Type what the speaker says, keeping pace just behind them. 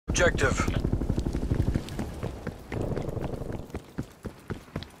Objective.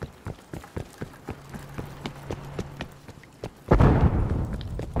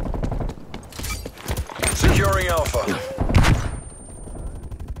 Securing Alpha.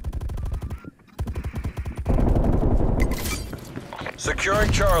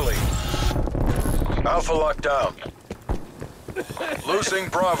 Securing Charlie. Alpha locked down. Losing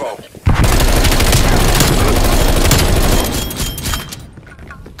Bravo.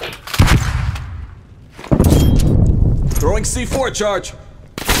 Throwing C4 charge.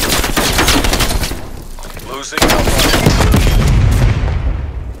 Losing Alpha.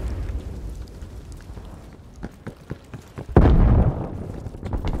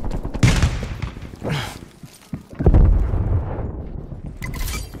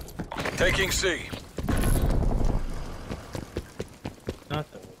 Taking C.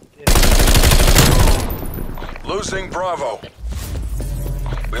 Losing Bravo.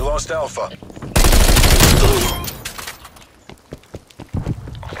 We lost Alpha.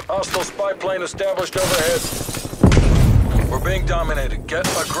 Hostile spy plane established overhead. We're being dominated. Get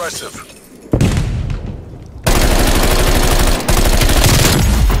aggressive.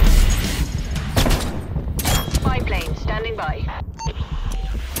 Spy plane standing by.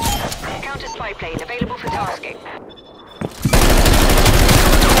 Counter spy plane available for tasking.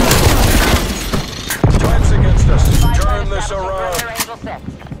 Time's against us. Turn this around.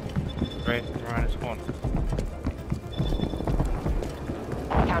 Right, around this corner.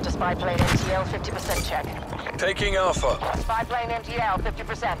 Counter spy plane MTL 50% check. Taking Alpha. Spy plane MTL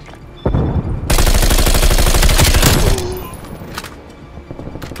 50%.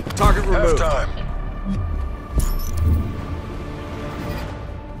 Target removed. Half time.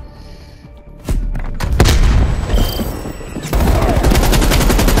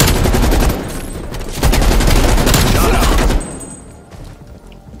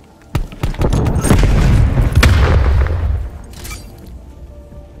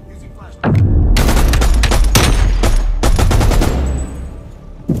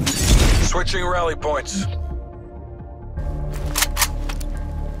 Switching rally points.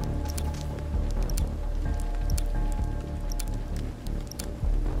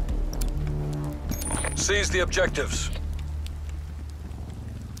 Seize the objectives.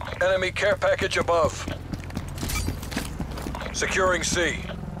 Enemy care package above. Securing C.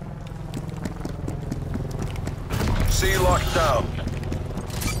 C locked down.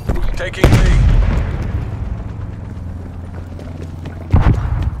 Taking B.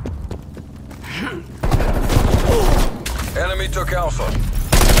 Enemy took Alpha.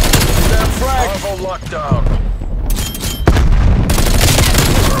 Damn frag. Bravo locked down.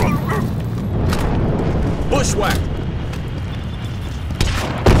 Bushwhack.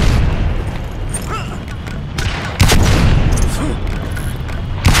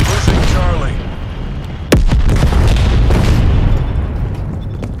 Losing Charlie.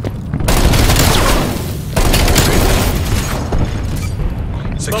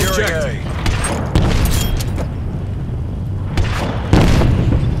 Securing A.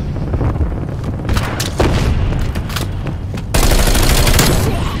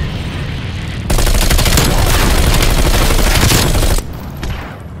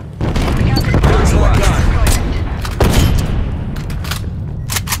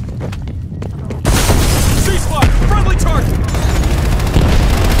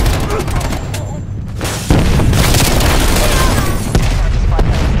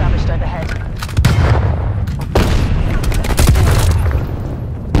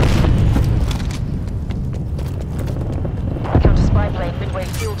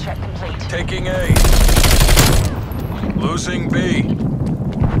 Taking A. Losing B.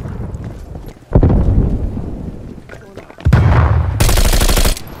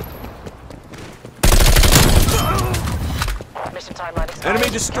 Mission timeline expired. Enemy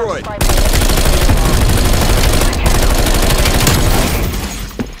destroyed.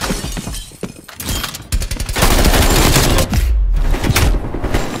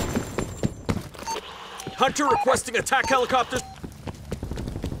 Hunter requesting attack helicopters.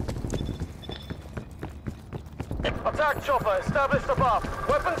 Attack chopper established above.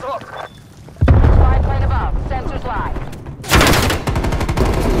 Weapons up. Spy plane above. Sensors live.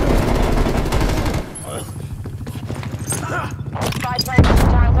 Spy plane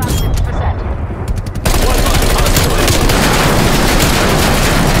time class 50%.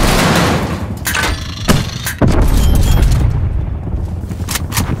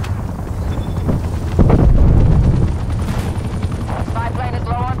 Spy plane is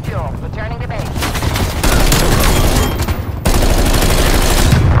low on fuel. Returning to base.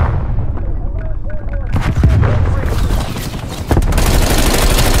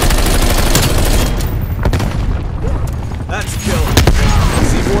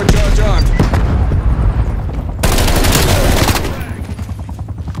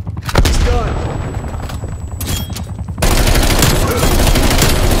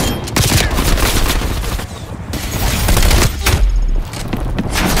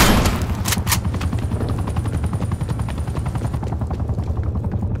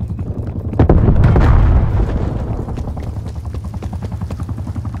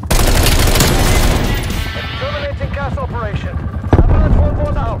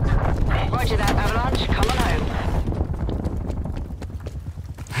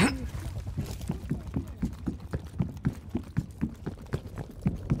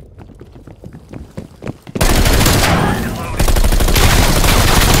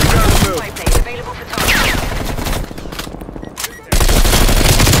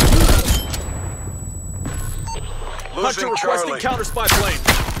 Hunter requesting Charlie. counter spy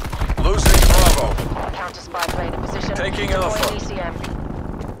plane. Losing Bravo. Counter spy plane in position. Taking Deploying Alpha.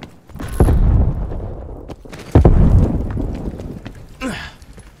 ECM.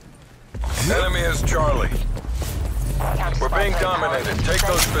 Enemy is Charlie. Counter We're spy being plane dominated. powered. Take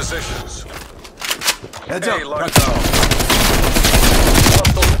those positions. Heads Hey, up. locked down.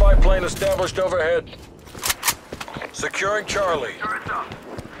 Hostile spy plane established overhead. Securing Charlie.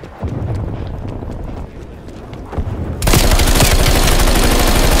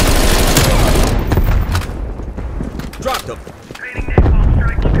 Dropped them.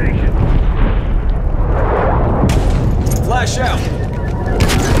 Flash out.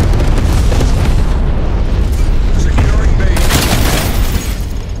 Securing B.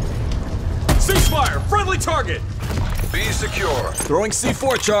 Ceasefire. Friendly target. B secure. Throwing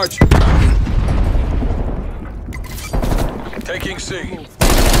C4 charge. Taking C. Enemy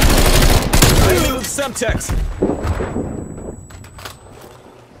with Semtex.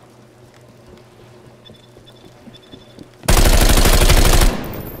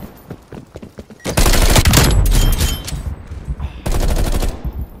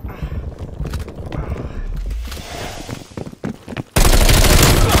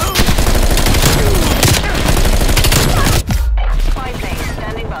 Spy plane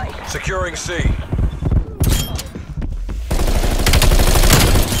standing by. Securing C.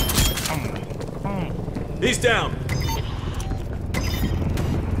 He's down.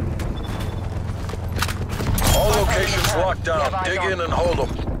 All locations locked down. Dig in and hold them.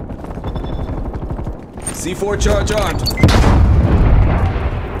 C4 charge armed.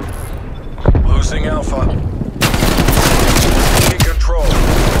 Losing Alpha. Taking control.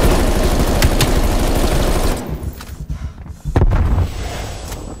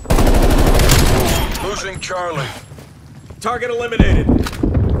 Losing Charlie. Target eliminated.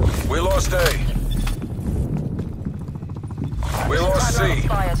 We lost A. We lost Timer C.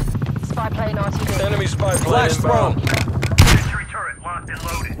 expired. Spy plane RTB. Enemy spy plane Flash thrown. inbound. Sentry turret locked and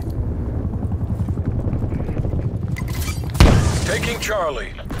loaded. Taking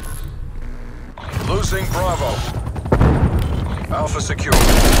Charlie. Losing Bravo. Alpha secure.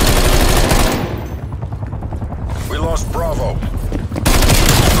 We lost Bravo.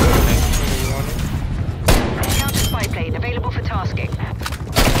 Counter spy plane available for tasking.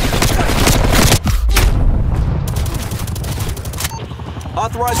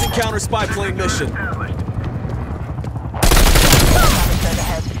 Authorizing counter spy plane mission. Traffic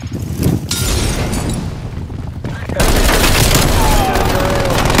overhead.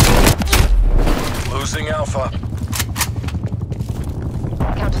 Losing Alpha.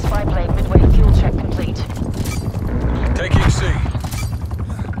 Counter spy plane midway fuel check complete. Taking C.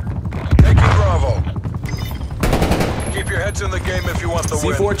 Taking Bravo. Keep your heads in the game if you want the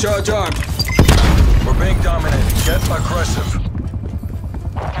win. C4 charge armed. We're being dominated. Get aggressive.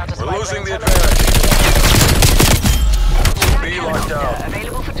 Counter spy We're losing the plane advantage. B locked down.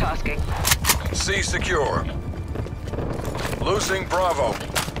 available for tasking. C secure. Losing Bravo.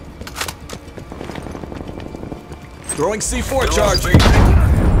 Throwing C4 We charge. lost B.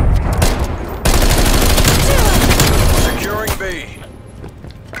 Securing B.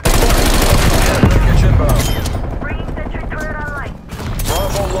 Package inbound. Bringing sentry turret online.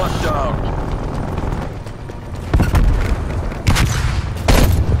 Bravo locked down.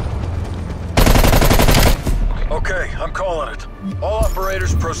 Okay, I'm calling it. All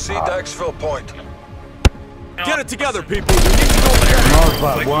operators proceed to exfil point. Get it together, people. We need to go there. North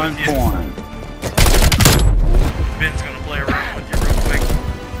by 1 point. Ben's gonna play around with